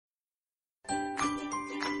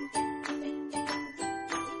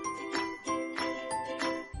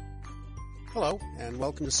Hello, and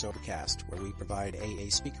welcome to Sobercast, where we provide AA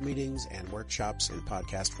speaker meetings and workshops in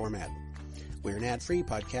podcast format. We're an ad-free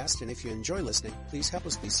podcast, and if you enjoy listening, please help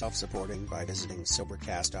us be self-supporting by visiting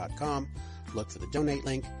Sobercast.com, look for the donate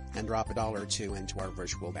link, and drop $1 or $2 into our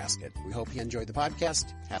virtual basket. We hope you enjoy the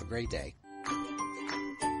podcast. Have a great day.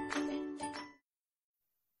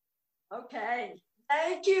 Okay.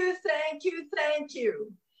 Thank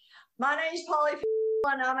you. My name is Polly,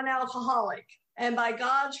 and I'm an alcoholic. And by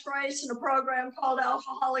God's grace, in a program called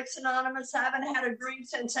Alcoholics Anonymous, I haven't had a drink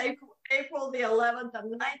since April the 11th of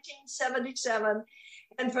 1977.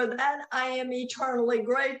 And for that, I am eternally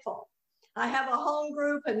grateful. I have a home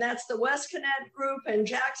group, and that's the West Connect group in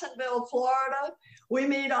Jacksonville, Florida. We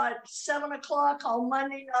meet at 7 o'clock on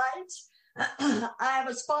Monday nights. I have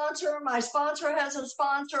a sponsor. My sponsor has a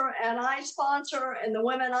sponsor, and I sponsor, and the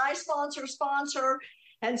women I sponsor,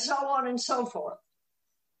 and so on and so forth.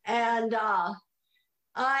 And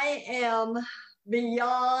I am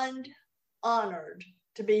beyond honored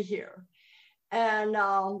to be here. And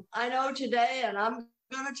I know today, and I'm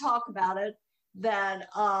going to talk about it, that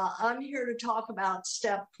I'm here to talk about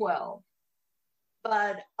step 12.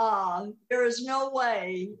 But there is no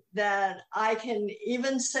way that I can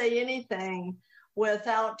even say anything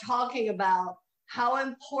without talking about how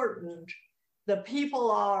important the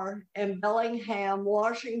people are in Bellingham,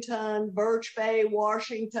 Washington, Birch Bay,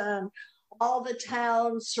 Washington, all the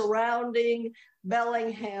towns surrounding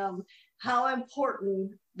Bellingham, how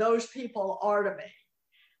important those people are to me.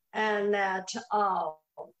 And that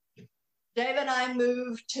Dave and I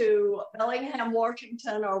moved to Bellingham,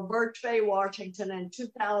 Washington, or Birch Bay, Washington in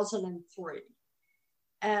 2003.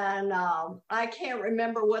 And I can't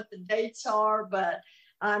remember what the dates are, but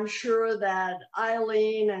I'm sure that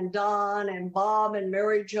Eileen and Don and Bob and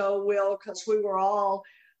Mary Jo will, because we were all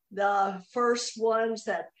the first ones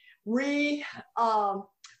that we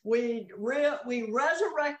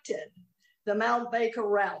resurrected the Mt Baker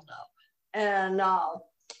Roundup. And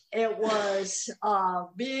it was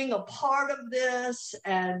being a part of this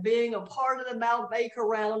and being a part of the Mt Baker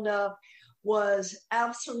Roundup was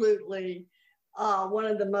absolutely one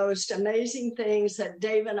of the most amazing things that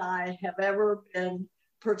Dave and I have ever been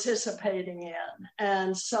participating in.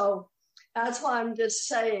 And so that's why I'm just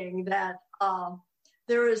saying that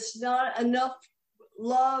there is not enough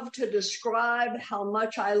love to describe how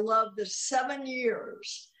much I love the 7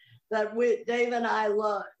 years that Dave and I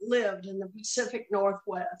lived in the Pacific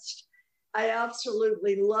Northwest. I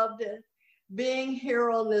absolutely loved it. Being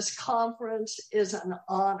here on this conference is an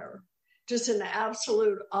honor, just an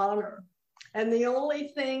absolute honor. And the only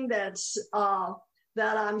thing that's that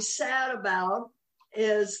I'm sad about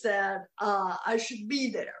is that I should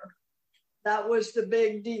be there. That was the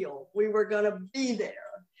big deal. We were going to be there.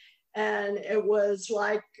 And it was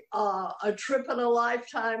like a trip in a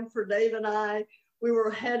lifetime for Dave and I. We were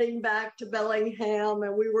heading back to Bellingham,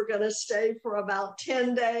 and we were going to stay for about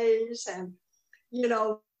 10 days and, you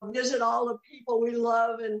know, visit all the people we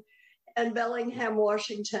love in Bellingham,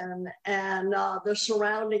 Washington, and the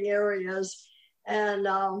surrounding areas. And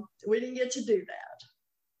we didn't get to do that.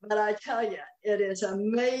 But I tell you, it is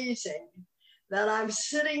amazing that I'm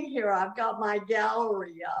sitting here. I've got my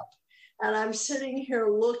gallery up, and I'm sitting here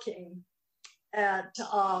looking at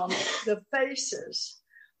the faces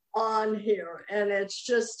on here, and it's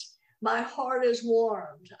just, my heart is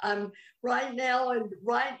warmed. I'm right now, and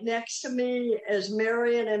right next to me is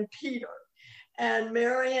Marion and Peter, and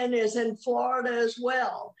Marion is in Florida as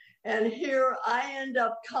well. And here I end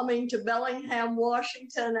up coming to Bellingham,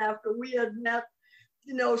 Washington after we had met,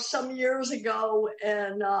 you know, some years ago,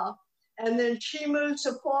 and then she moved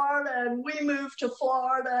to Florida, and we moved to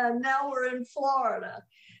Florida, and now we're in Florida.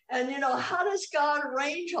 And, you know, how does God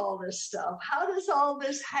arrange all this stuff? How does all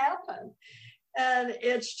this happen? And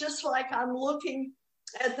it's just like I'm looking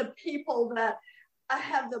at the people that I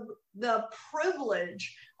have the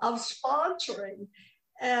privilege of sponsoring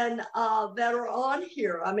and that are on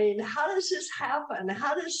here. I mean, how does this happen?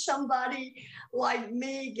 How does somebody like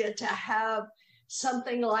me get to have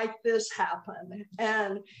something like this happen?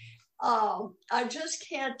 And I just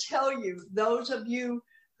can't tell you, those of you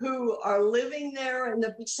who are living there in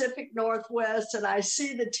the Pacific Northwest, and I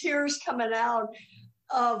see the tears coming out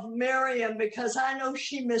of Miriam because I know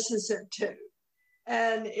she misses it too.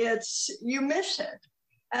 And you miss it.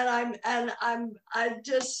 And I've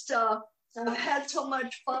had so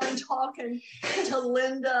much fun talking to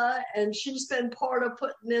Linda, and she's been part of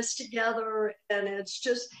putting this together. And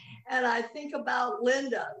and I think about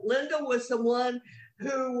Linda. Linda was the one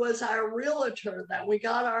who was our realtor that we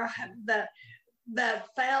got that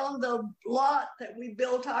found the lot that we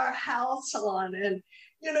built our house on. And,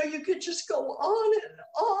 you know, you could just go on and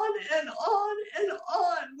on and on and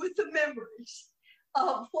on with the memories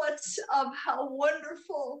of how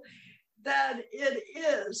wonderful that it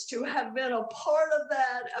is to have been a part of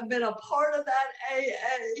that, have been a part of that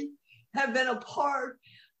AA, have been a part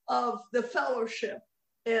of the fellowship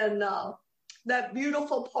in that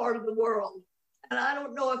beautiful part of the world. And I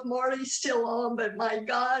don't know if Marty's still on, but my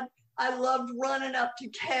God, I loved running up to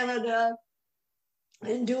Canada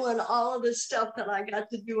and doing all of the stuff that I got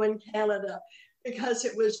to do in Canada because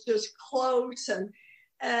it was just close.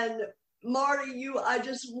 And Marty, I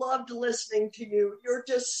just loved listening to you. You're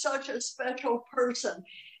just such a special person.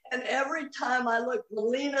 And every time I look,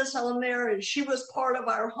 Melina's on there, and she was part of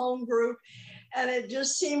our home group. And it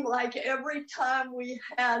just seemed like every time we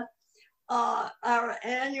had our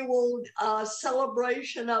annual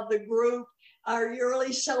celebration of the group, our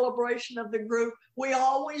yearly celebration of the group, we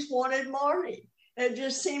always wanted Marty. It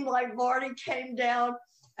just seemed like Marty came down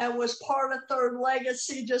and was part of Third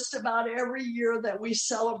Legacy just about every year that we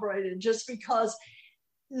celebrated, just because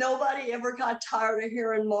nobody ever got tired of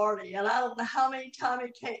hearing Marty. And I don't know how many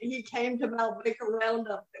times he came to Mt Baker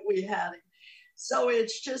Roundup that we had him. So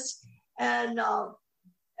it's just, there's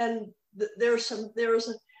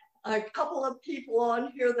a couple of people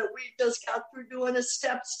on here that we just got through doing a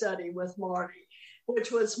step study with Marty,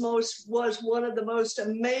 which was one of the most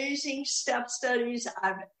amazing step studies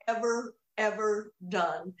I've ever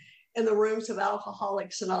done in the rooms of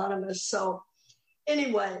Alcoholics Anonymous. So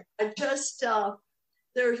anyway, I just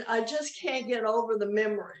can't get over the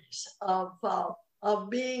memories of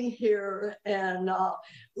being here, and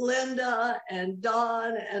Linda and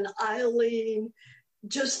Don and Eileen.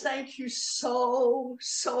 Just thank you so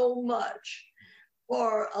much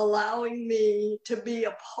for allowing me to be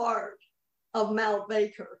a part of Mt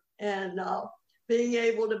Baker and being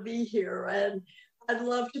able to be here. And I'd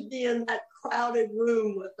love to be in that crowded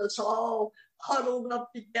room with us all huddled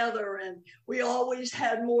up together. And we always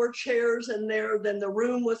had more chairs in there than the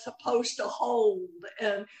room was supposed to hold.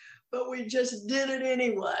 But we just did it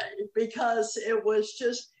anyway, because it was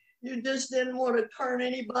just, you just didn't want to turn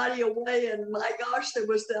anybody away. And my gosh, there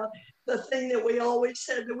was the thing that we always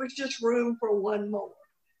said, there was just room for one more.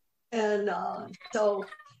 And so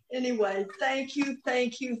anyway, thank you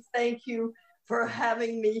for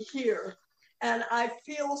having me here. And I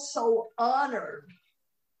feel so honored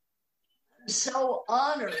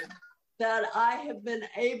that I have been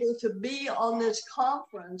able to be on this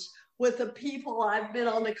conference with the people I've been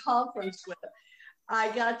on the conference with.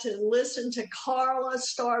 I got to listen to Carla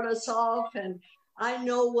start us off, and I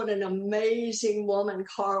know what an amazing woman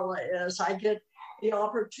Carla is. I get the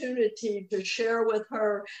opportunity to share with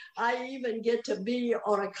her. I even get to be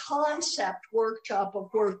on a concept workshop of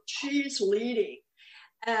where she's leading.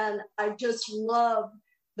 And I just love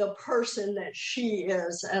the person that she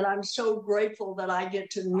is. And I'm so grateful that I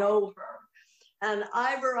get to know her. And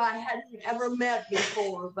Ivor, I hadn't ever met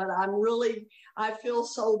before, but I feel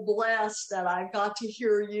so blessed that I got to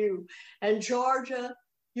hear you. And Georgia,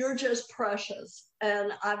 you're just precious.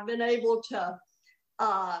 And I've been able to,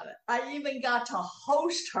 I even got to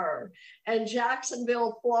host her in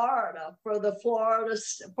Jacksonville, Florida for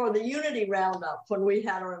the Unity Roundup when we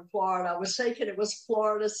had her in Florida. I was thinking it was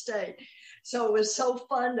Florida State. So it was so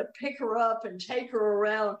fun to pick her up and take her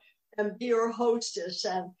around and be her hostess.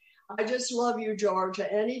 And I just love you,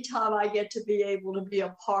 Georgia. Anytime I get to be able to be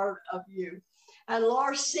a part of you. And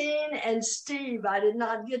Larcene and Steve, I did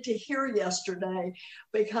not get to hear yesterday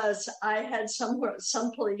because I had someplace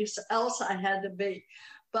else I had to be.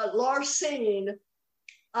 But Larcene,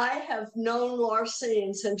 I have known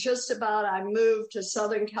Larcene since just about I moved to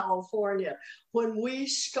Southern California when we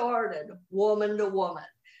started Woman to Woman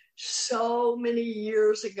so many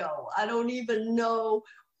years ago. I don't even know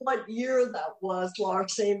what year that was,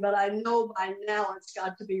 Larcene, but I know by now it's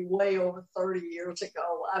got to be way over 30 years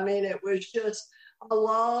ago. I mean, it was just a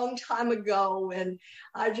long time ago. And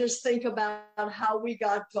I just think about how we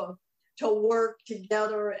got to work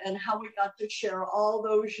together and how we got to share all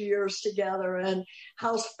those years together and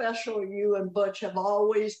how special you and Butch have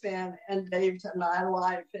always been in Dave's and my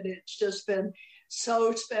life. And it's just been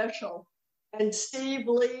so special. And Steve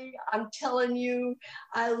Lee, I'm telling you,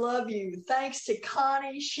 I love you. Thanks to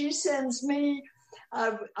Connie, she sends me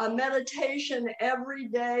a meditation every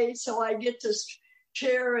day, so I get to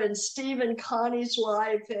share in Steve and Connie's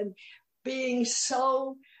life, and being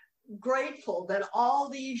so grateful that all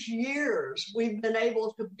these years we've been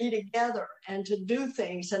able to be together and to do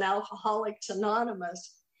things in Alcoholics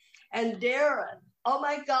Anonymous. And Darren, oh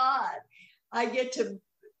my God, I get to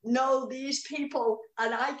know these people,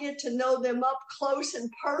 and I get to know them up close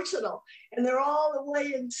and personal, and they're all the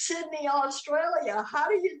way in Sydney, Australia. How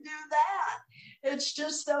do you do that? It's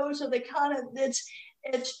just, those are the kind of,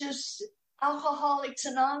 it's just Alcoholics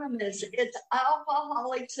Anonymous. It's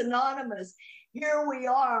Alcoholics Anonymous. Here we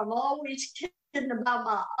are. I'm always kidding about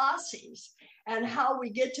my Aussies and how we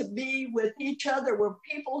get to be with each other. We're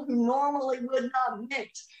people who normally would not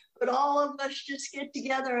mix, but all of us just get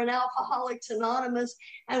together in Alcoholics Anonymous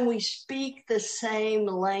and we speak the same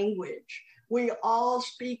language. We all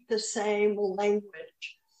speak the same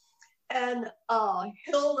language. And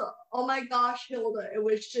Hilda, oh my gosh, Hilda, it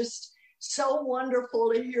was just so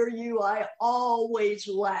wonderful to hear you. I always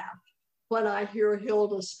laugh when I hear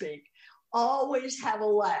Hilda speak. Always have a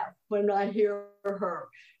laugh when I hear her.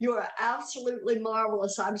 You are absolutely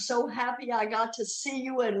marvelous. I'm so happy I got to see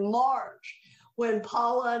you in March when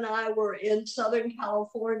Paula and I were in Southern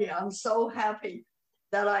California. I'm so happy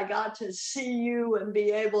that I got to see you and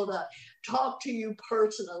be able to talk to you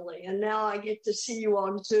personally. And now I get to see you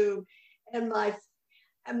on Zoom. And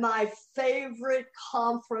my favorite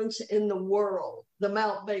conference in the world, the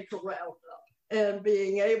Mt Baker Roundup, and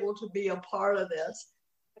being able to be a part of this.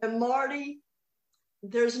 And Marty,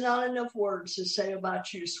 there's not enough words to say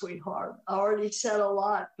about you, sweetheart. I already said a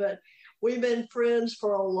lot, but we've been friends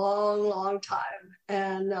for a long, long time.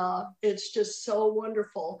 And it's just so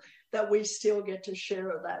wonderful that we still get to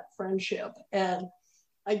share that friendship. And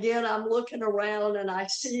again, I'm looking around and I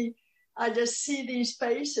just see these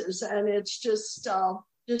faces, and it's just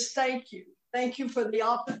thank you. Thank you for the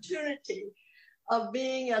opportunity of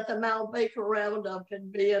being at the Mt Baker Roundup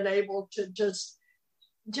and being able to just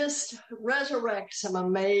resurrect some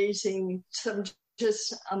amazing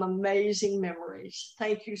memories.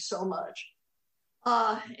 Thank you so much.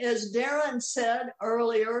 As Darren said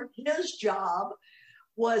earlier, his job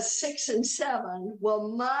was 6 and 7. Well,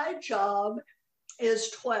 my job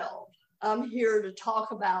is 12. I'm here to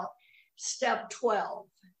talk about step 12.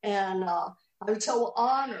 And I'm so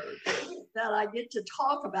honored that I get to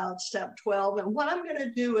talk about step 12. And what I'm going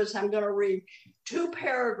to do is I'm going to read 2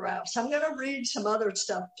 paragraphs. I'm going to read some other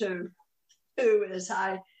stuff too as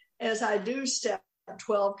I do step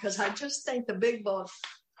 12, because I just think the big book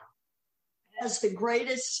has the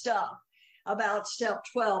greatest stuff about step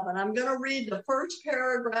 12. And I'm going to read the first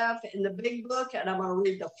paragraph in the big book, and I'm going to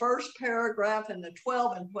read the first paragraph in the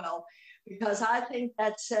 12 and 12, because I think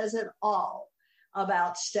that says it all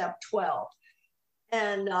about step 12.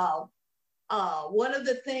 And one of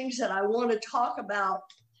the things that I want to talk about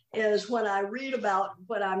is when I read about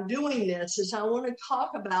when I'm doing this is I want to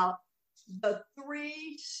talk about the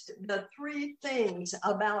three things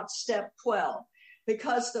about step 12,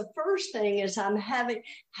 because the first thing is I'm having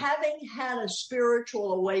had a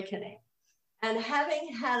spiritual awakening, and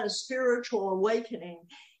having had a spiritual awakening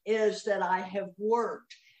is that I have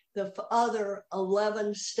worked the other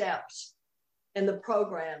 11 steps in the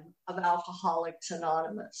program of Alcoholics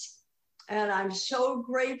Anonymous. And I'm so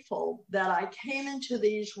grateful that I came into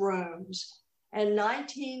these rooms in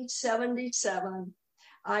 1977.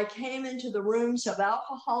 I came into the rooms of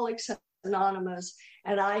Alcoholics Anonymous,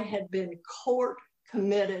 and I had been court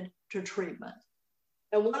committed to treatment.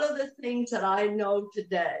 And one of the things that I know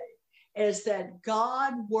today is that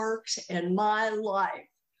God works in my life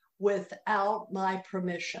without my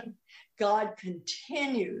permission. God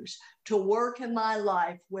continues to work in my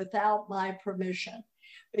life without my permission,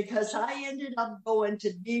 because I ended up going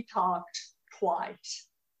to detox twice.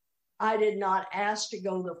 I did not ask to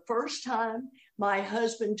go the first time. My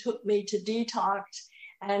husband took me to detox,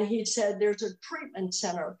 and he said, there's a treatment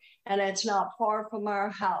center, and it's not far from our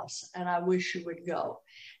house, and I wish you would go.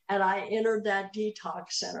 And I entered that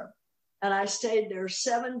detox center, and I stayed there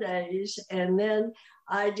 7 days, and then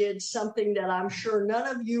I did something that I'm sure none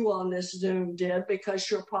of you on this Zoom did, because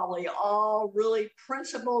you're probably all really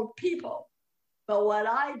principled people. But what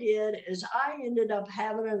I did is I ended up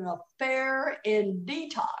having an affair in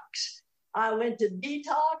detox. I went to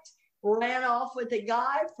detox, ran off with a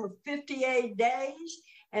guy for 58 days,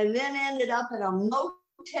 and then ended up in a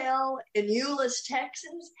motel in Euless,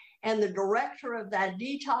 Texas. And the director of that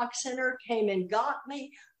detox center came and got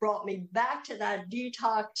me, brought me back to that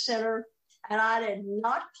detox center. And I did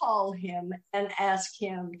not call him and ask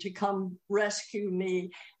him to come rescue me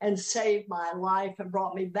and save my life, and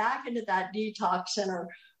brought me back into that detox center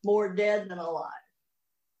more dead than alive.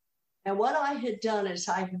 And what I had done is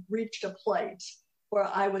I had reached a place where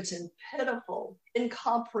I was in pitiful,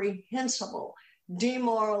 incomprehensible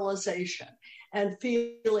demoralization and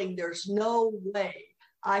feeling there's no way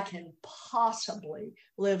I can possibly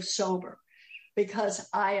live sober, because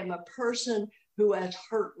I am a person who has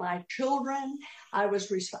hurt my children. I was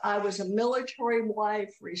a military wife,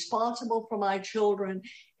 responsible for my children,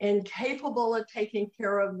 incapable of taking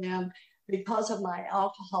care of them because of my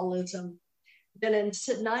alcoholism. Then in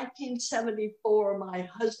 1974, my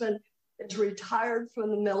husband is retired from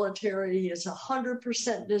the military. He is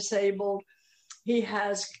 100% disabled. He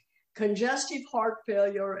has congestive heart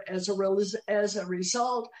failure as a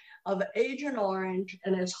result of Agent Orange,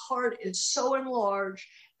 and his heart is so enlarged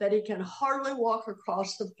that he can hardly walk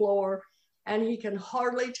across the floor and he can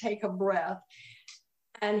hardly take a breath.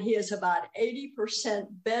 And he is about 80%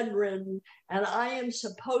 bedridden, and I am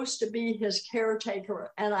supposed to be his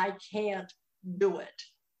caretaker, and I can't do it.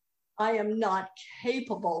 I am not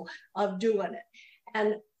capable of doing it.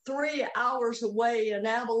 And 3 hours away in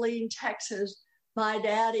Abilene, Texas, my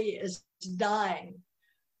daddy is dying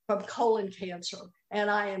from colon cancer, and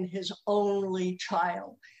I am his only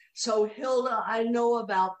child. So Hilda, I know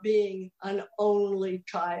about being an only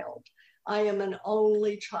child. I am an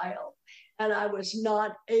only child, and I was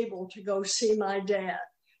not able to go see my dad.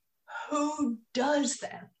 Who does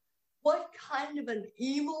that? What kind of an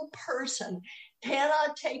evil person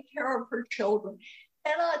cannot take care of her children,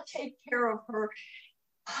 cannot take care of her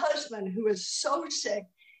husband who is so sick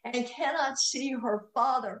and cannot see her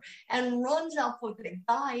father and runs off with a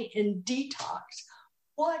guy in detox?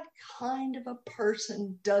 What kind of a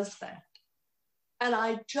person does that?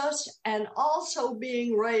 And also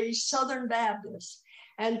being raised Southern Baptist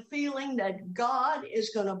and feeling that God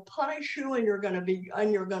is going to punish you and you're going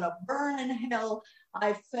to burn in hell,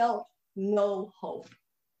 I felt no hope.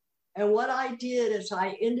 And what I did is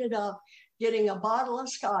I ended up getting a bottle of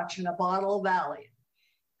scotch and a bottle of Valium.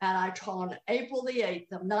 And on April the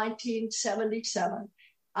 8th of 1977,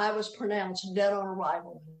 I was pronounced dead on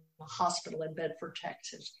arrival in a hospital in Bedford,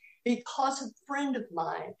 Texas, because a friend of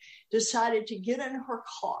mine decided to get in her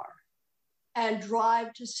car and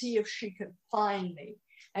drive to see if she could find me.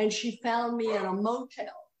 And she found me in a motel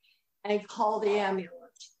and called the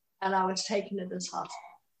ambulance, and I was taken to this hospital.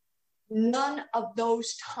 None of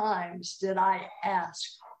those times did I ask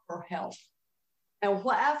for help. And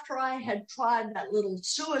after I had tried that little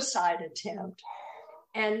suicide attempt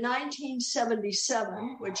in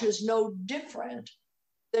 1977, which is no different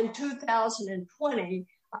than 2020,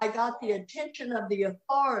 I got the attention of the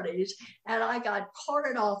authorities and I got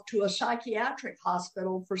carted off to a psychiatric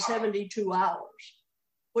hospital for 72 hours,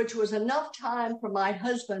 which was enough time for my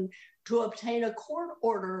husband to obtain a court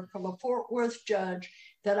order from a Fort Worth judge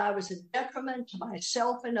that I was a detriment to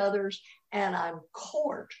myself and others, and I'm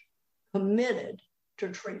court committed to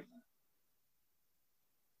treatment.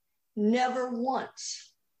 Never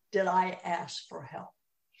once did I ask for help.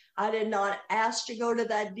 I did not ask to go to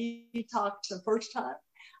that detox the first time.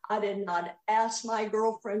 I did not ask my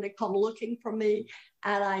girlfriend to come looking for me.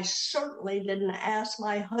 And I certainly didn't ask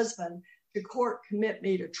my husband to court commit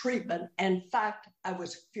me to treatment. In fact, I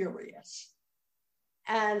was furious.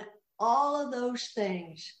 And all of those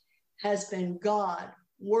things has been God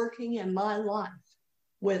working in my life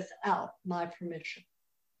without my permission.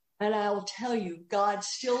 And I'll tell you, God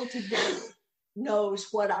still today knows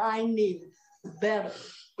what I need better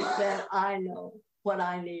than I know what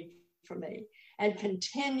I need for me, and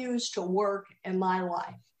continues to work in my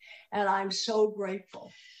life. And I'm so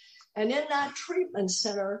grateful. And in that treatment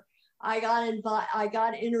center, I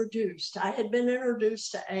got introduced. I had been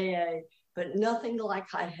introduced to AA, but nothing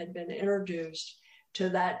like I had been introduced to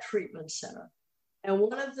that treatment center. And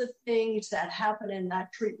one of the things that happened in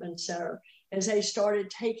that treatment center is they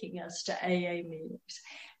started taking us to AA meetings.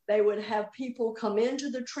 They would have people come into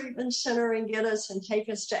the treatment center and get us and take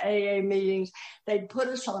us to AA meetings. They'd put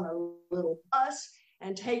us on a little bus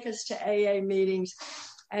and take us to AA meetings.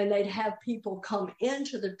 And they'd have people come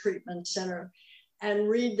into the treatment center and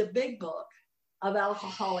read the big book of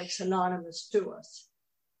Alcoholics Anonymous to us.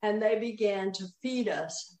 And they began to feed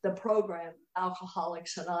us the program,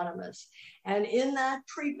 Alcoholics Anonymous. And in that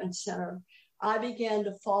treatment center, I began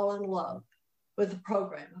to fall in love with the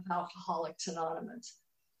program of Alcoholics Anonymous.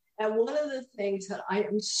 And one of the things that I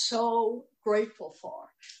am so grateful for,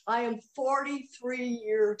 I am 43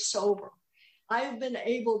 years sober. I have been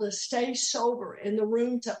able to stay sober in the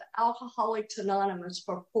rooms of Alcoholics Anonymous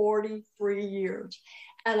for 43 years.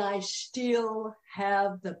 And I still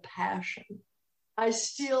have the passion. I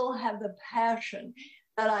still have the passion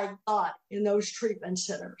that I got in those treatment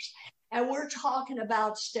centers. And we're talking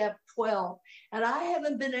about step 12. And I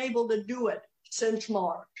haven't been able to do it since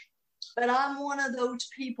March. But I'm one of those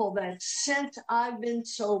people that since I've been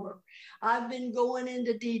sober, I've been going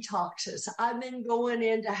into detoxes. I've been going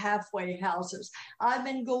into halfway houses. I've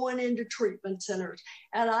been going into treatment centers.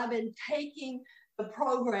 And I've been taking the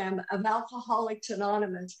program of Alcoholics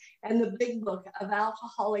Anonymous and the big book of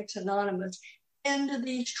Alcoholics Anonymous into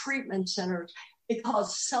these treatment centers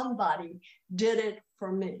because somebody did it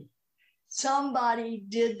for me. Somebody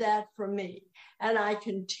did that for me. And I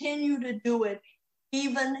continue to do it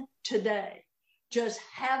even today. Just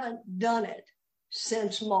haven't done it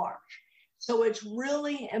since March. So it's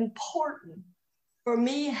really important for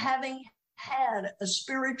me, having had a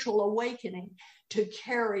spiritual awakening, to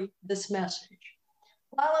carry this message.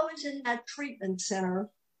 While I was in that treatment center,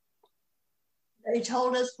 they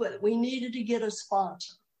told us that we needed to get a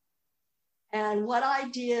sponsor. And what I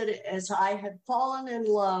did is I had fallen in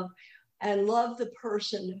love and loved the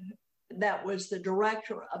person that was the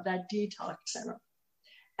director of that detox center.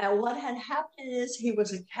 And what had happened is he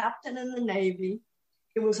was a captain in the Navy,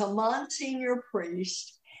 he was a Monsignor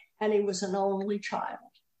priest, and he was an only child.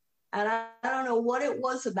 And I don't know what it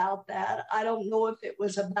was about that. I don't know if it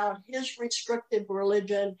was about his restrictive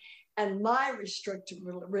religion and my restrictive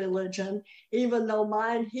religion, even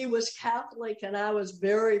though he was Catholic and I was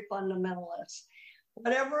very fundamentalist.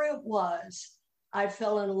 Whatever it was, I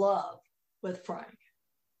fell in love with Frank.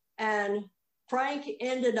 And Frank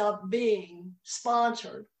ended up being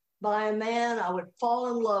sponsored by a man I would fall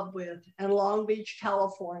in love with in Long Beach,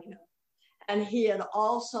 California. And he had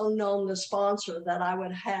also known the sponsor that I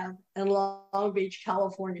would have in Long Beach,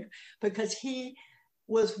 California, because he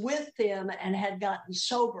was with them and had gotten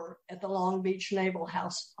sober at the Long Beach Naval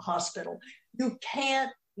Hospital. You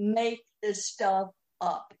can't make this stuff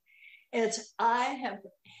up. It's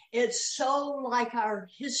so like our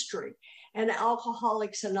history and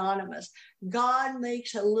Alcoholics Anonymous. God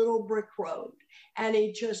makes a little brick road, and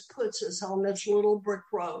he just puts us on this little brick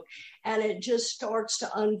road, and it just starts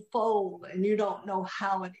to unfold, and you don't know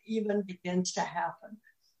how it even begins to happen.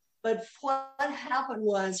 But what happened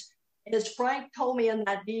is Frank told me in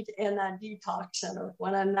that detox center,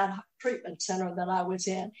 when in that treatment center that I was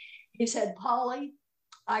in, he said, Polly,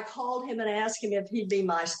 I called him and asked him if he'd be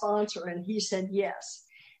my sponsor, and he said yes.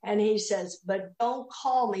 And he says, but don't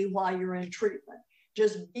call me while you're in treatment.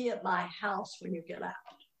 Just be at my house when you get out.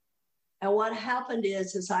 And what happened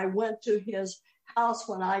is I went to his house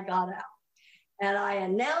when I got out, and I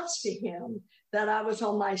announced to him that I was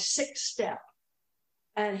on my 6th step.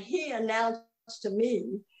 And he announced to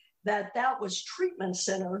me that was treatment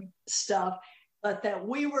center stuff, but that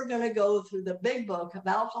we were going to go through the big book of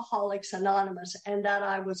Alcoholics Anonymous, and that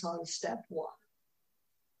I was on step 1.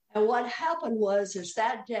 And what happened was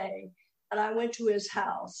that day that I went to his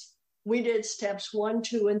house, we did steps 1,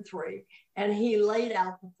 2, and 3, and he laid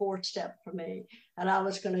out the 4th step for me, and I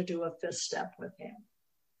was going to do a 5th step with him.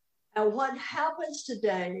 And what happens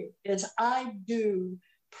today is I do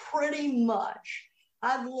pretty much,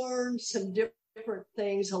 I've learned some different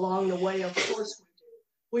things along the way. Of course we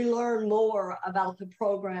do. We learn more about the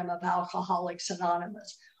program of Alcoholics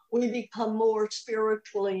Anonymous. We become more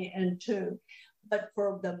spiritually in tune. But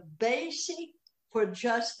for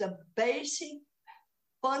just the basic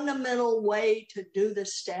fundamental way to do the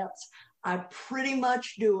steps, I pretty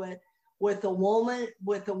much do it with the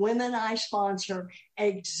women I sponsor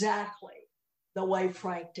exactly the way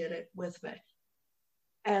Frank did it with me.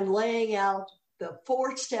 And laying out the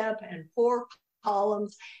 4th step and 4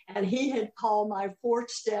 columns. And he had called my 4th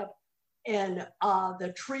step in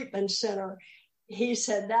the treatment center. He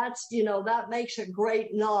said, that makes a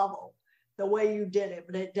great novel, the way you did it,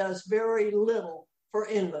 but it does very little for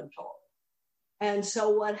inventory. And so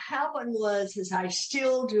what happened is I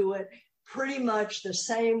still do it pretty much the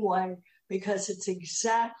same way, because it's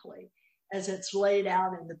exactly as it's laid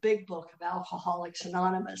out in the big book of Alcoholics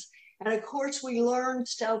Anonymous. And of course, we learn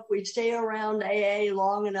stuff. We stay around AA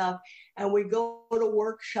long enough, and we go to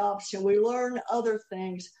workshops, and we learn other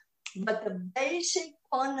things. But the basic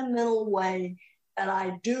fundamental way that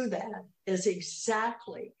I do that is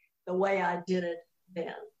exactly the way I did it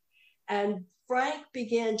then. And Frank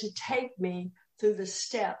began to take me through the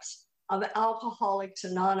steps of Alcoholics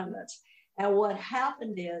Anonymous. And what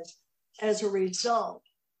happened is, as a result,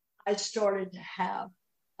 I started to have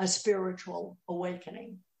a spiritual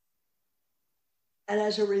awakening. And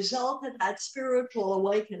as a result of that spiritual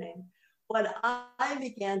awakening, what I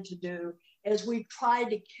began to do is we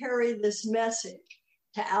tried to carry this message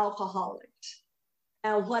to alcoholics.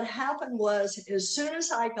 And what happened was, as soon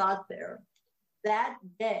as I got there, that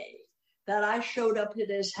day that I showed up at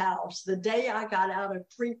his house, the day I got out of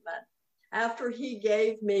treatment, after he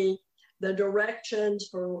gave me the directions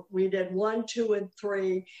we did 1, 2, and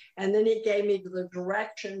 3, and then he gave me the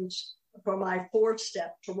directions for my 4th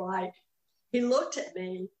step to write, he looked at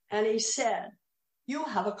me and he said, you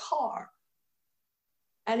have a car.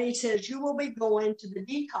 And he says, you will be going to the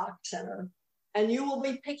detox center and you will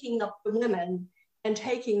be picking up the women and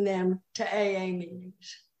taking them to AA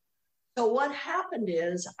meetings. So what happened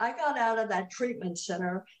is I got out of that treatment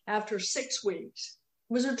center after 6 weeks.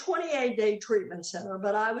 It was a 28-day treatment center,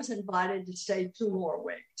 but I was invited to stay 2 more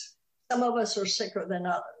weeks. Some of us are sicker than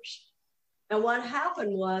others. And what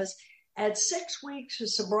happened was at 6 weeks of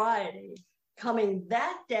sobriety, coming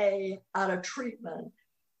that day out of treatment,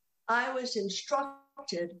 I was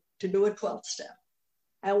instructed to do a 12-step.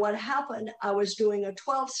 And what happened, I was doing a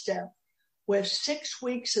 12-step with 6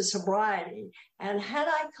 weeks of sobriety. And had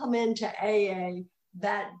I come into AA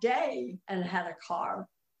that day and had a car,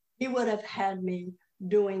 he would have had me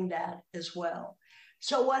doing that as well.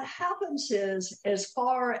 So what happens is, as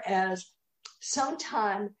far as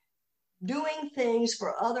sometime doing things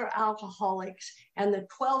for other alcoholics and the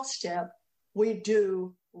 12th step, we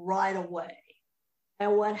do right away.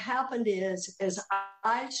 And what happened is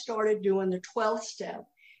I started doing the 12th step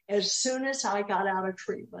as soon as I got out of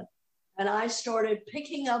treatment. And I started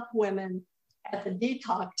picking up women at the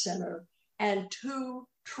detox center and 2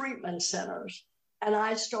 treatment centers. And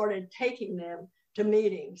I started taking them to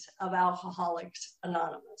meetings of Alcoholics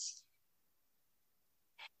Anonymous.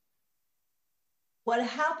 What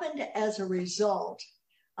happened as a result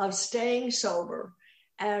of staying sober,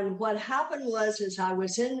 and what happened was I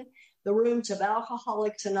was in the rooms of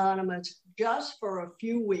Alcoholics Anonymous just for a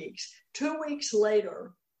few weeks. 2 weeks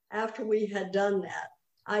later, after we had done that,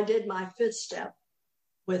 I did my 5th step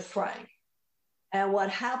with Frank. And what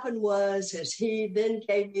happened was he then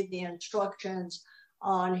gave me the instructions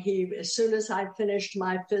on as soon as I finished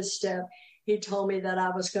my 5th step, he told me that I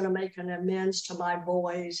was going to make an amends to my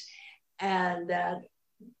boys and that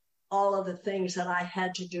all of the things that I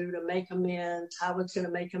had to do to make amends, I was going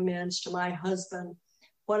to make amends to my husband,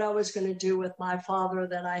 what I was going to do with my father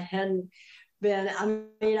that I hadn't been.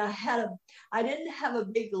 I didn't have a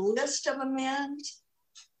big list of amends,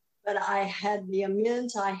 but the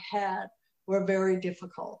amends I had were very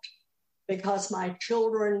difficult because my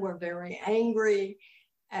children were very angry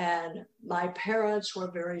and my parents were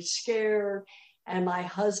very scared and my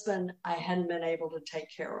husband I hadn't been able to take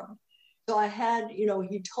care of. So I had,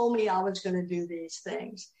 he told me I was going to do these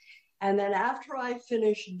things. And then after I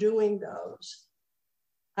finished doing those,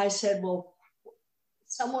 I said, well,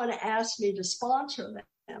 someone asked me to sponsor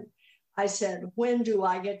them. I said, when do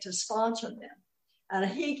I get to sponsor them? And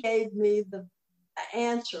he gave me the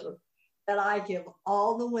answer that I give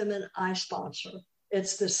all the women I sponsor.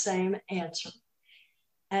 It's the same answer.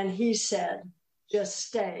 And he said, just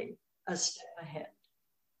stay a step ahead.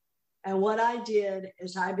 And what I did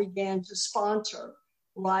is I began to sponsor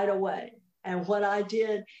right away. And what I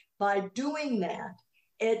did by doing that,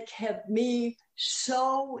 it kept me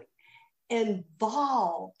so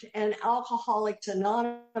involved in Alcoholics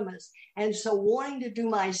Anonymous. And so wanting to do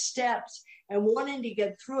my steps and wanting to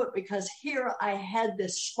get through it, because here I had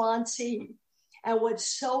this sponsee. And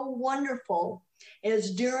what's so wonderful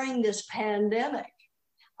is during this pandemic,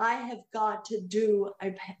 I have got to do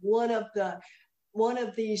one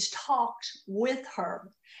of these talks with her.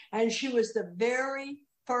 And she was the very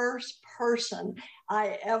first person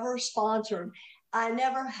I ever sponsored. I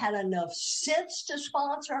never had enough sense to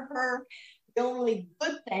sponsor her. The only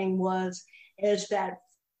good thing is that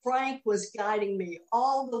Frank was guiding me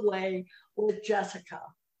all the way with Jessica.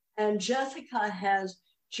 And Jessica has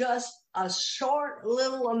just a short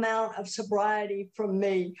little amount of sobriety from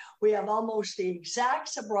me. We have almost the exact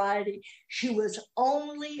sobriety. She was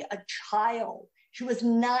only a child. She was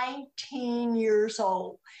 19 years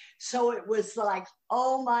old. So it was like,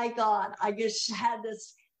 oh my God, I just had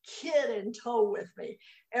this kid in tow with me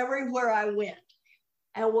everywhere I went.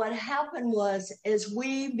 And what happened was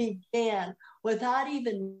we began, without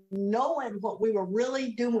even knowing what we were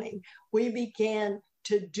really doing, we began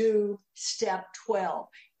to do step 12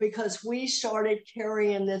 because we started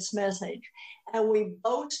carrying this message. And we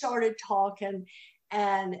both started talking,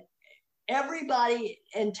 and everybody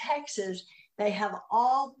in Texas,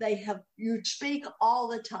 you speak all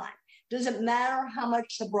the time. Doesn't matter how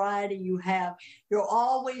much sobriety you have, you're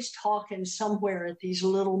always talking somewhere at these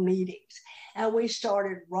little meetings. And we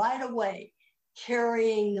started right away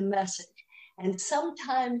carrying the message. And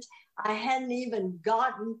sometimes I hadn't even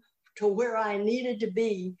gotten to where I needed to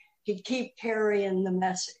be to keep carrying the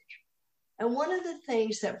message. And one of the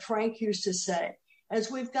things that Frank used to say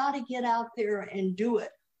is we've got to get out there and do it.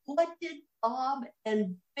 What did Bob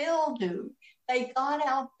and Bill do? They got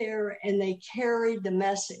out there and they carried the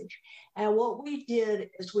message. And what we did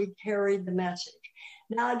is we carried the message.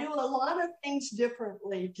 Now, I do a lot of things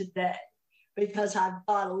differently today because I've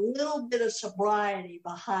got a little bit of sobriety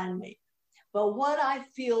behind me. But what I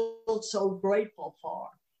feel so grateful for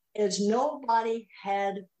is nobody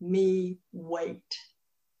had me wait.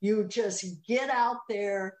 You just get out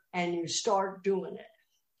there and you start doing it.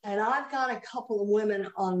 And I've got a couple of women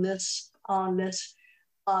on this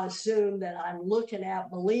Zoom that I'm looking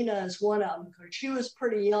at. Melina is one of them because she was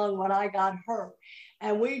pretty young when I got her.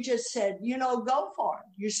 And we just said, go for it.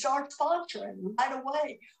 You start sponsoring right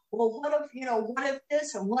away. Well, what if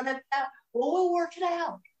this and what if that? Well, we'll work it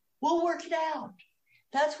out. We'll work it out.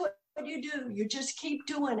 That's what you do. You just keep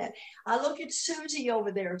doing it. I look at Susie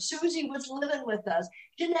over there. Susie was living with us.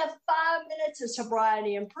 Didn't have 5 minutes of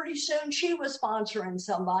sobriety, and pretty soon she was sponsoring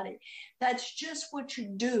somebody. That's just what you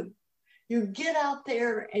do. You get out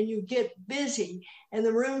there and you get busy in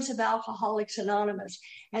the rooms of Alcoholics Anonymous.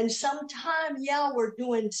 And sometime, we're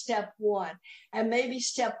doing step 1 and maybe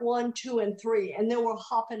step 1, 2, and 3. And then we're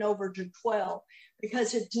hopping over to 12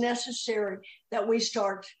 because it's necessary that we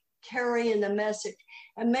start carrying the message.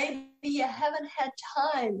 And maybe you haven't had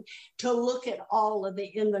time to look at all of the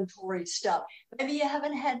inventory stuff. Maybe you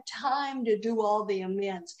haven't had time to do all the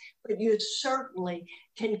amends, but you certainly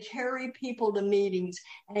can carry people to meetings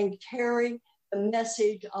and carry the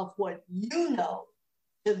message of what you know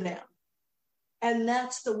to them. And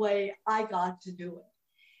that's the way I got to do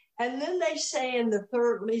it. And then they say in the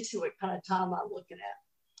third, let me see what kind of time I'm looking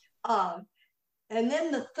at. And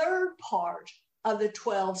then the third part of the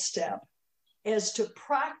 12 step is to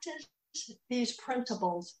practice these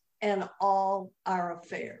principles in all our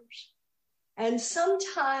affairs. And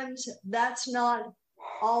sometimes that's not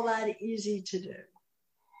all that easy to do.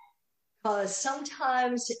 Because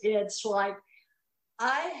sometimes it's like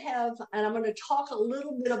and I'm going to talk a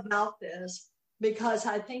little bit about this because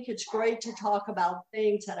I think it's great to talk about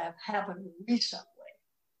things that have happened recently.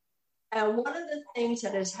 And one of the things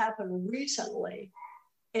that has happened recently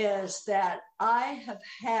is that I have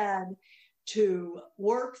had to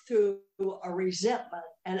work through a resentment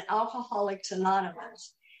in Alcoholics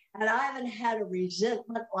Anonymous. And I haven't had a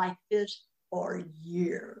resentment like this for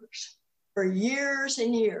years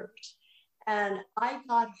and years. And I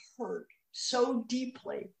got hurt so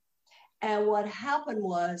deeply. And what happened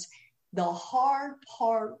was, the hard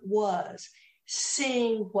part was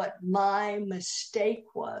seeing what my mistake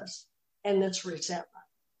was in this resentment.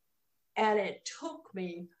 And it took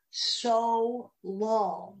me so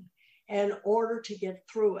long in order to get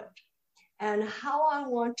through it. And how I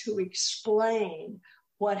want to explain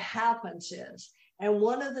what happens is, and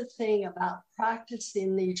one of the things about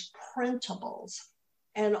practicing these principles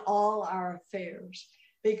in all our affairs,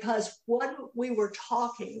 because what we were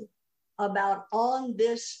talking about on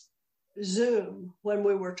this Zoom, when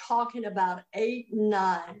we were talking about 8 and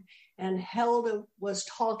 9, and Helda was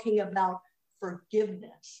talking about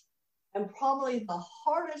forgiveness. And probably the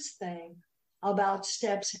hardest thing about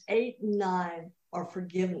steps 8 and 9 are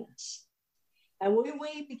forgiveness. And when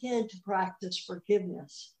we begin to practice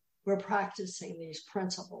forgiveness, we're practicing these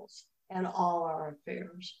principles in all our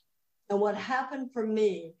affairs. And what happened for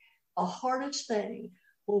me, the hardest thing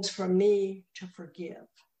was for me to forgive.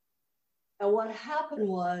 And what happened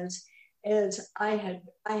is I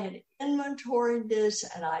had inventoried this,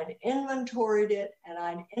 and I'd inventoried it, and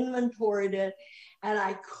I'd inventoried it, and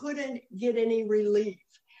I couldn't get any relief.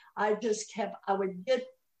 I would get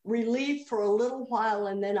relief for a little while,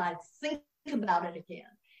 and then I'd think about it again.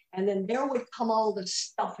 And then there would come all the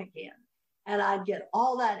stuff again. And I'd get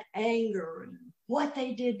all that anger and what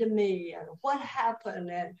they did to me and what happened.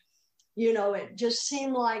 And, it just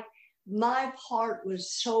seemed like my part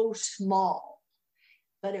was so small,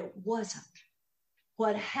 but it wasn't.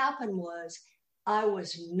 What happened was I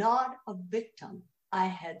was not a victim. I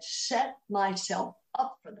had set myself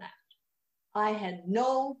up for that.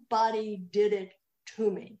 Nobody did it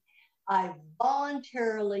to me. I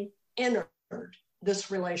voluntarily entered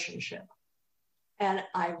this relationship, and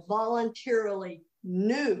I voluntarily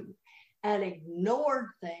knew and ignored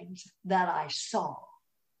things that I saw.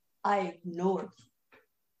 I ignored them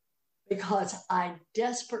because I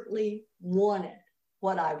desperately wanted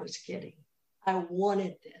what I was getting. I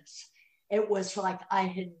wanted this. It was like I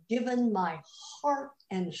had given my heart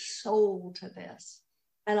and soul to this,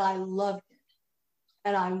 and I loved it,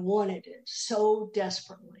 and I wanted it so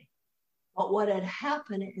desperately. But what had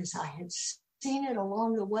happened is I had seen it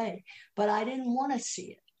along the way, but I didn't want to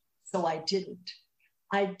see it, so I didn't.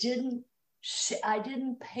 I didn't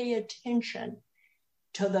pay attention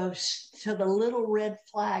to the little red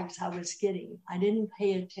flags I was getting. I didn't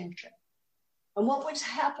pay attention. And what was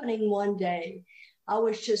happening one day, I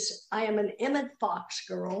am an Emmett Fox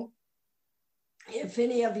girl. If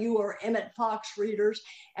any of you are Emmett Fox readers,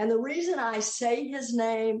 and the reason I say his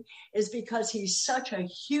name is because he's such a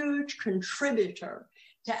huge contributor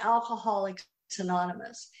to Alcoholics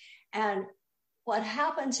Anonymous. And what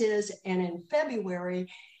happens is, and in February,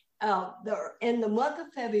 in the month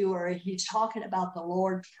of February, he's talking about the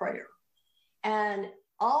Lord's Prayer. And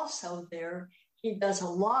also there, he does a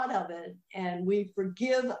lot of it, and we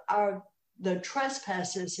forgive the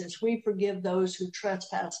trespasses as we forgive those who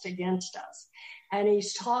trespassed against us. And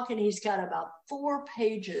he's got about 4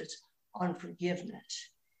 pages on forgiveness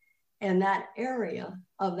in that area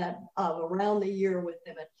of around the year with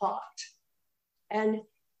them at Fox. And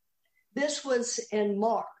this was in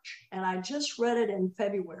March, and I just read it in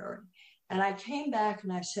February. And I came back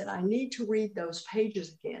and I said, I need to read those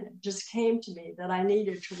pages again. It just came to me that I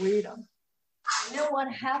needed to read them. You know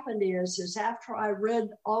what happened is after I read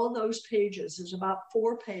all of those pages, there's about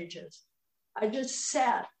 4 pages, I just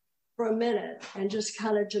sat for a minute and just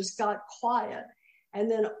got quiet. And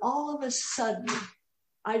then all of a sudden,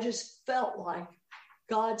 I just felt like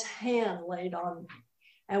God's hand laid on me.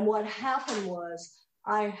 And what happened was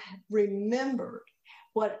I remembered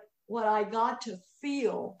what I got to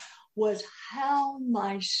feel was how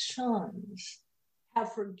my sons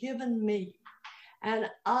have forgiven me. And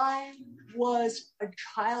I was a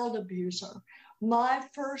child abuser. My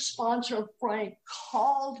first sponsor, Frank,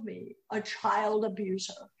 called me a child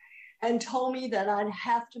abuser and told me that I'd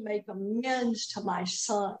have to make amends to my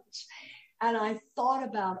sons. And I thought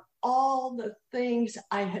about all the things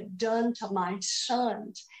I had done to my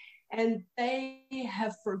sons, and they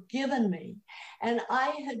have forgiven me. And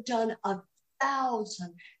I had done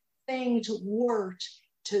 1,000 things worse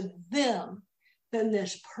to them than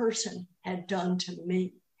this person had done to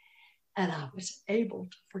me. And I was able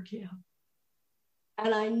to forgive.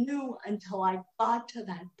 And I knew until I got to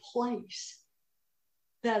that place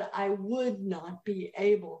that I would not be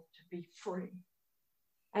able to be free.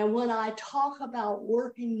 And when I talk about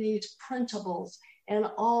working these principles in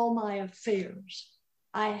all my affairs,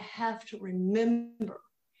 I have to remember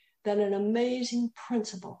that an amazing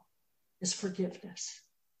principle is forgiveness.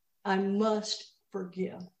 I must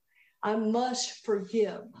forgive. I must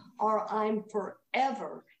forgive, or I'm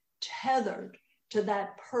forever tethered to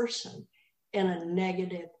that person in a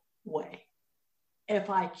negative way if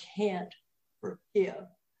I can't forgive.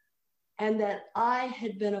 And that I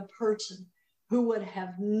had been a person who would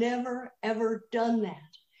have never, ever done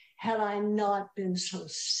that had I not been so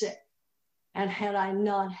sick and had I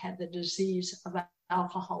not had the disease of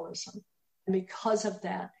alcoholism. And because of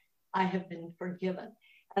that, I have been forgiven.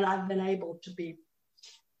 And I've been able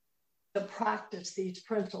to practice these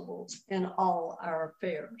principles in all our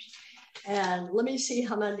affairs. And let me see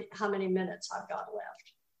how many minutes I've got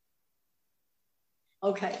left.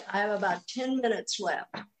 Okay, I have about 10 minutes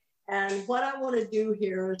left. And what I want to do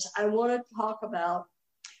here is I want to talk about,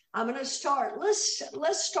 I'm going to start,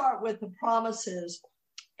 let's start with the promises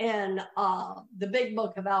in the big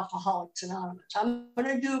book of Alcoholics Anonymous. I'm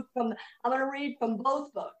going to read from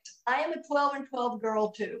both books. I am a 12 and 12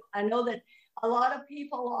 girl too. I know that a lot of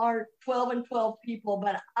people are 12 and 12 people,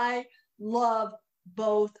 but I love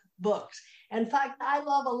both books. In fact, I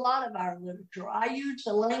love a lot of our literature. I use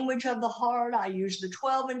the language of the heart. I use the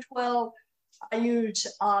 12 and 12. I use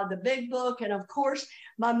the big book. And of course,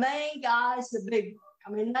 my main guy is the big book.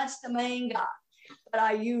 I mean, that's the main guy. But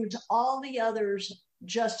I use all the others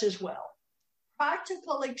just as well.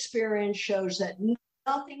 Practical experience shows that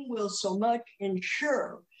nothing will so much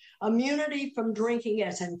ensure immunity from drinking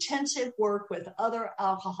as intensive work with other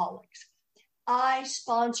alcoholics. I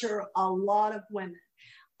sponsor a lot of women.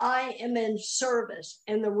 I am in service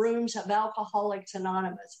in the rooms of Alcoholics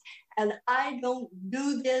Anonymous, and I don't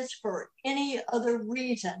do this for any other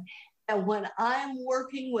reason. And when I'm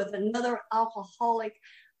working with another alcoholic,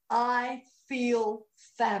 I feel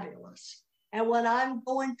fabulous. And when I'm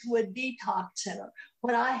going to a detox center,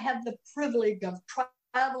 when I have the privilege of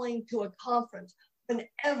traveling to a conference,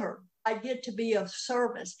 whenever I get to be of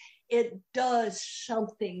service, it does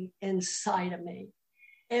something inside of me.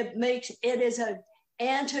 It is an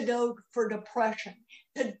antidote for depression.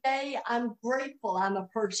 Today, I'm grateful I'm a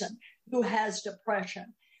person who has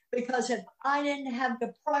depression, because if I didn't have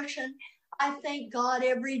depression, I thank God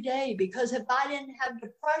every day, because if I didn't have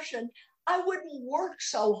depression, I wouldn't work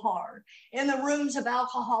so hard in the rooms of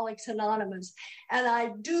Alcoholics Anonymous. And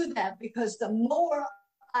I do that because the more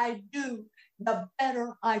I do, the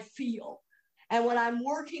better I feel. And when I'm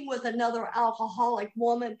working with another alcoholic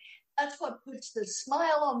woman, that's what puts the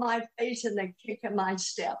smile on my face and the kick in my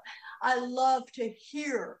step. I love to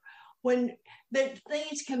hear when that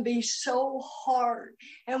things can be so hard.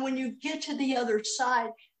 And when you get to the other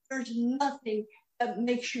side, there's nothing that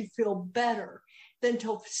makes you feel better than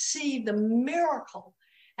to see the miracle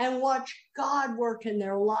and watch God work in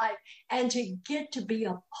their life and to get to be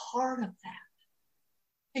a part of that.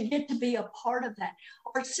 to get to be a part of that,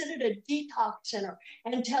 or sit at a detox center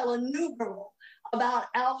and tell a new girl about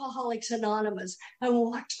Alcoholics Anonymous and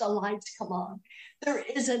watch the lights come on. There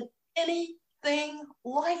isn't anything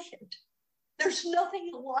like it. There's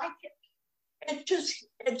nothing like it.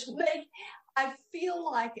 I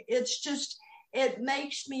feel like it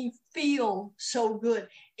makes me feel so good.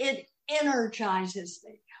 It energizes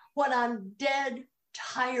me. When I'm dead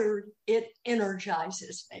tired, it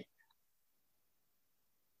energizes me.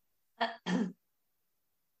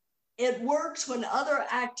 It works when other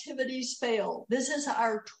activities fail. This is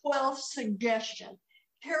our 12th suggestion.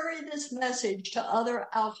 Carry this message to other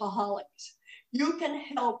alcoholics. You can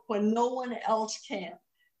help when no one else can.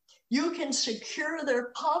 You can secure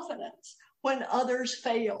their confidence when others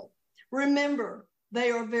fail. Remember, they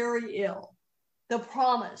are very ill. The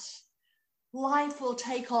promise, life will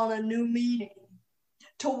take on a new meaning.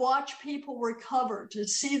 To watch people recover, to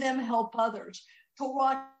see them help others, to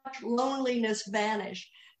watch loneliness vanish,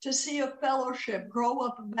 to see a fellowship grow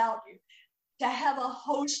up about you, to have a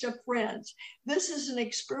host of friends. This is an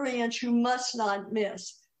experience you must not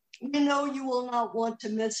miss. You know you will not want to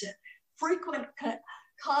miss it. Frequent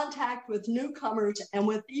contact with newcomers and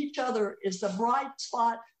with each other is the bright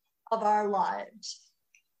spot of our lives.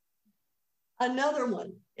 Another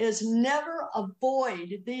one is never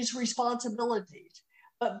avoid these responsibilities,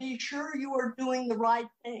 but be sure you are doing the right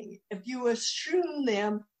thing. If you assume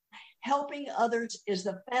them, helping others is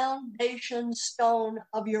the foundation stone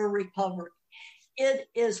of your recovery. It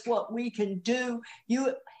is what we can do.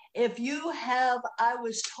 I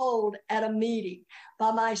was told at a meeting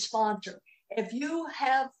by my sponsor, if you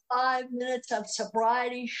have 5 minutes of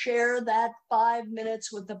sobriety, share that 5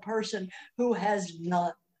 minutes with the person who has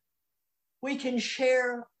none. We can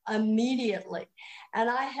share immediately. And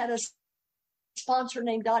I had a sponsor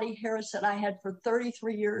named Dottie Harris that I had for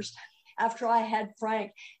 33 years after I had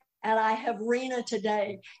Frank. And I have Rena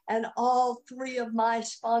today. And all three of my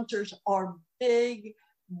sponsors are big,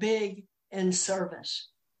 big in service.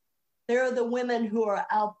 They're the women who are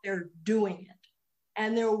out there doing it.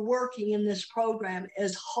 And they're working in this program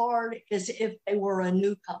as hard as if they were a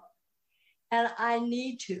newcomer. And I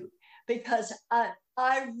need to, because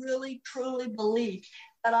I really, truly believe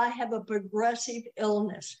that I have a progressive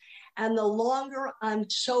illness. And the longer I'm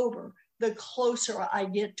sober, the closer I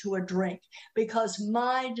get to a drink, because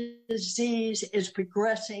my disease is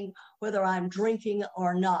progressing whether I'm drinking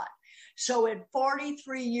or not. So at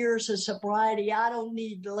 43 years of sobriety, I don't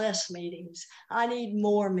need less meetings. I need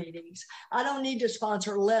more meetings. I don't need to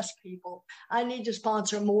sponsor less people. I need to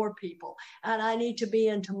sponsor more people. And I need to be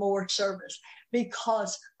into more service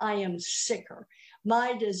because I am sicker.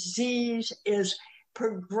 My disease is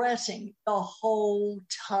progressing the whole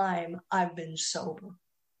time I've been sober.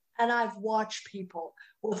 And I've watched people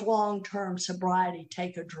with long-term sobriety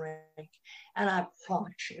take a drink. And I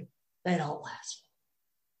promise you, they don't last long.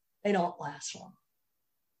 They don't last long.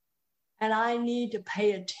 And I need to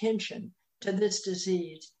pay attention to this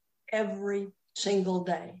disease every single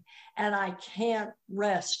day. And I can't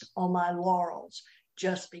rest on my laurels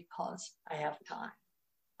just because I have time.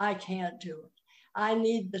 I can't do it. I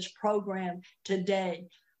need this program today.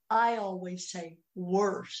 I always say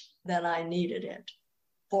worse than I needed it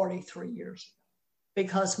 43 years ago,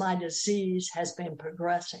 because my disease has been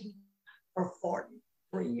progressing for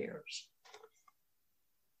 43 years.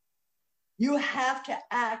 You have to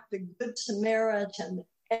act the Good Samaritan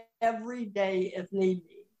every day if need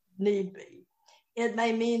be. It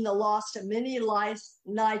may mean the loss of many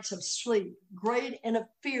nights of sleep, great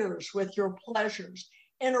interferes with your pleasures,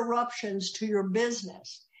 interruptions to your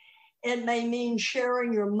business. It may mean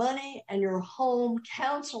sharing your money and your home,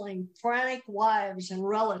 counseling frantic wives and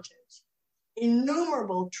relatives,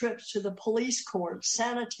 innumerable trips to the police court,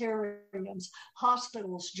 sanitariums,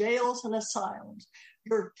 hospitals, jails, and asylums.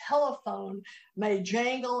 Your telephone may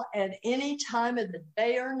jangle at any time of the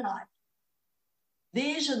day or night.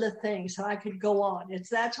 These are the things that I could go on.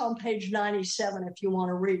 That's on page 97 if you want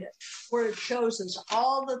to read it, where it shows us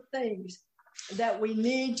all the things that we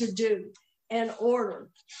need to do in order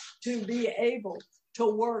to be able to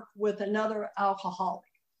work with another alcoholic.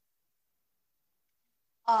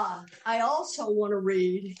 I also want to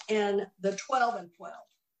read in the 12 and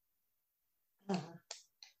 12.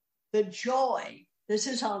 The joy. This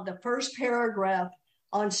is on the first paragraph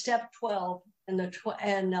on step 12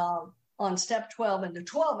 on step 12 and the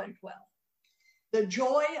 12 and 12. The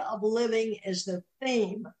joy of living is the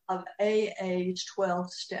theme of AA's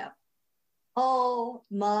 12th step. Oh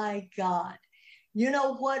my God. You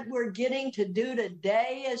know what we're getting to do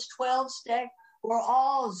today as 12 step? We're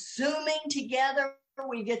all Zooming together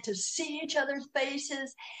We get to see each other's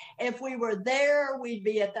faces. If we were there, we'd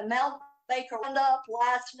be at the Mt Baker Roundup.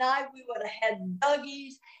 Last night, we would have had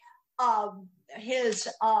Dougie's,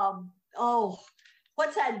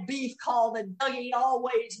 what's that beef called that Dougie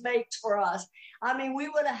always makes for us? I mean, we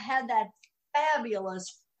would have had that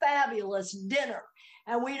fabulous dinner.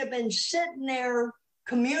 And we'd have been sitting there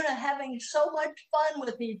having so much fun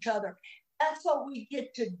with each other. That's what we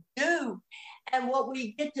get to do. And what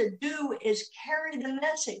we get to do is carry the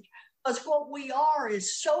message. Because what we are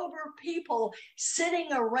is sober people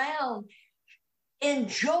sitting around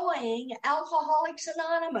enjoying Alcoholics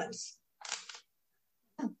Anonymous.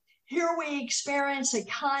 Here we experience a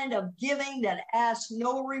kind of giving that asks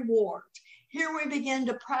no reward. Here we begin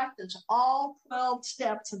to practice all 12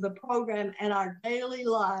 steps of the program in our daily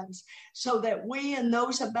lives so that we and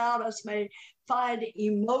those about us may find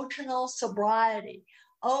emotional sobriety.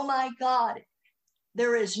 Oh my God,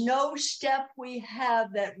 there is no step we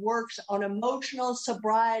have that works on emotional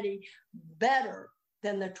sobriety better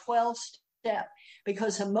than the 12th step,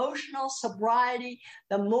 because emotional sobriety,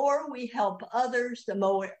 the more we help others, the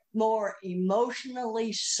more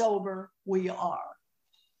emotionally sober we are.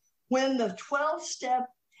 When the 12th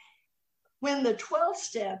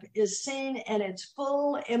step is seen in its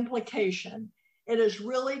full implication, it is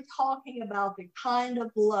really talking about the kind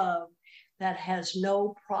of love that has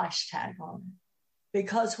no price tag on it.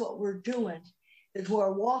 Because what we're doing is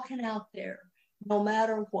we're walking out there, no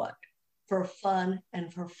matter what, for fun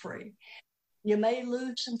and for free. You may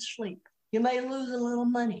lose some sleep. You may lose a little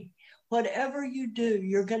money. Whatever you do,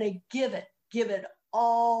 you're going to give it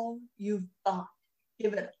all you've got.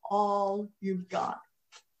 Give it all you've got.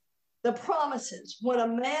 The promises. When a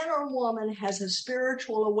man or woman has a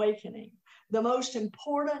spiritual awakening, the most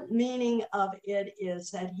important meaning of it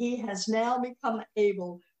is that he has now become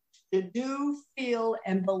able to do, feel,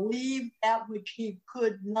 and believe that which he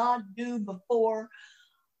could not do before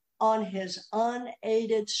on his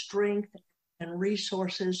unaided strength and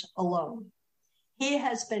resources alone. He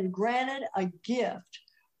has been granted a gift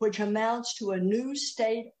which amounts to a new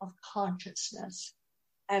state of consciousness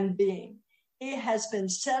and being. He has been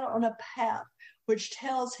set on a path which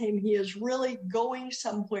tells him he is really going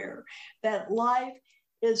somewhere, that life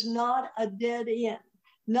is not a dead end,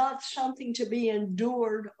 not something to be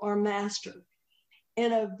endured or mastered.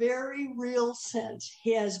 In a very real sense,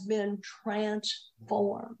 he has been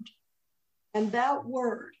transformed. And that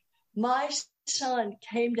word, my son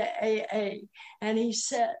came to AA and he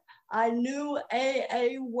said, I knew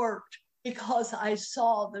AA worked because I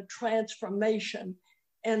saw the transformation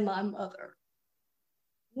in my mother.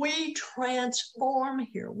 We transform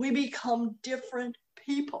here. We become different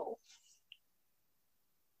people.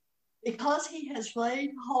 Because he has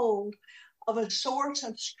laid hold of a source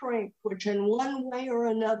of strength, which in one way or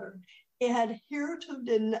another he had hitherto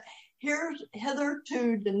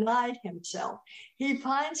denied himself, he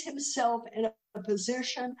finds himself in a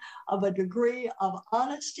position of a degree of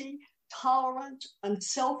honesty, tolerance,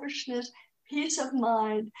 unselfishness, peace of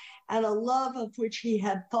mind, and a love of which he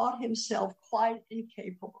had thought himself quite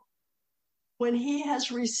incapable. When he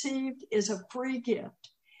has received is a free gift,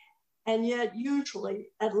 and yet usually,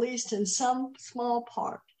 at least in some small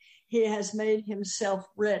part, he has made himself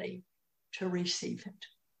ready to receive it.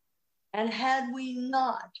 And had we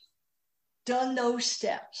not done those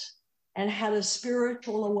steps and had a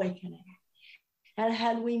spiritual awakening, and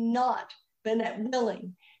had we not been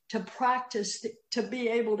willing to practice, to be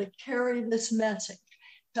able to carry this message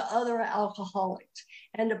to other alcoholics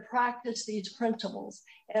and to practice these principles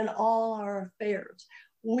in all our affairs,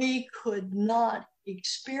 we could not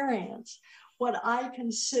experience what I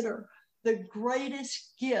consider the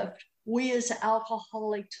greatest gift we as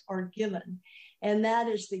alcoholics are given, and that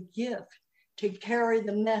is the gift to carry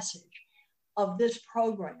the message of this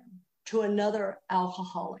program to another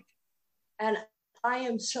alcoholic. And I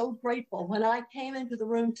am so grateful. When I came into the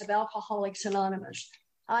rooms of Alcoholics Anonymous,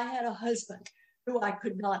 I had a husband who I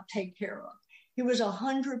could not take care of. He was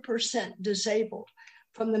 100% disabled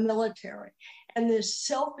from the military. And this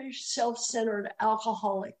selfish, self-centered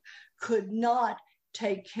alcoholic could not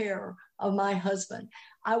take care of my husband.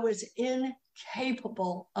 I was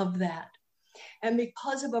incapable of that. And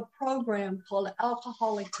because of a program called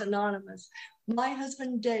Alcoholics Anonymous, my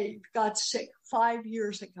husband Dave got sick 5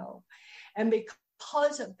 years ago. And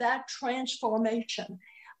because of that transformation,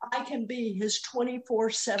 I can be his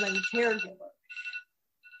 24/7 caregiver.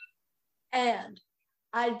 And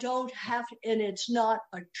I don't have to, and it's not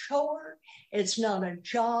a chore, it's not a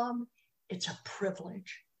job, it's a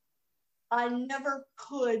privilege. I never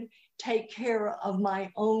could take care of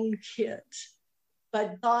my own kids,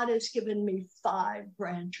 but God has given me 5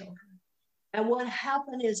 grandchildren. And what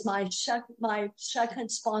happened is my second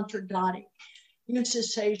sponsor, Dottie, used to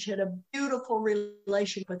say she had a beautiful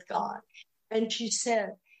relationship with God. And she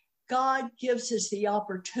said, God gives us the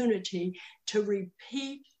opportunity to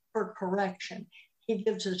repeat for correction. He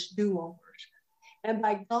gives us do-overs. And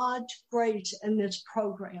by God's grace in this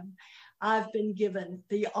program, I've been given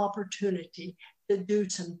the opportunity to do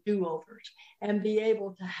some do-overs and be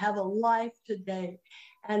able to have a life today,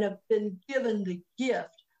 and have been given the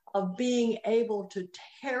gift of being able to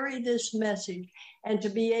carry this message and to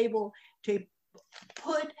be able to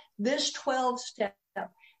put this 12-step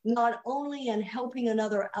not only in helping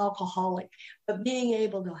another alcoholic, but being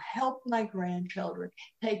able to help my grandchildren,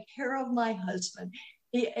 take care of my husband,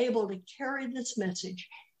 be able to carry this message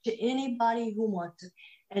to anybody who wants it,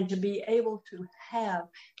 and to be able to have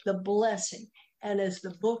the blessing, and as the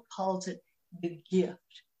book calls it, the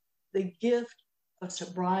gift of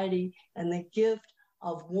sobriety, and the gift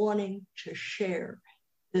of wanting to share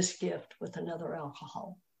this gift with another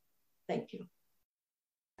alcoholic. Thank you.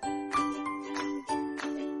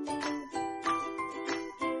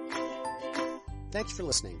 Thanks for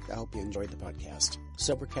listening. I hope you enjoyed the podcast.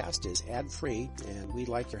 Sobercast is ad-free, and we'd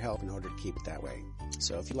like your help in order to keep it that way.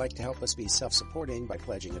 So if you'd like to help us be self-supporting by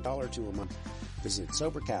pledging $1 or $2 a month, visit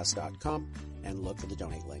Sobercast.com and look for the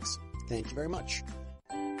donate links. Thank you very much.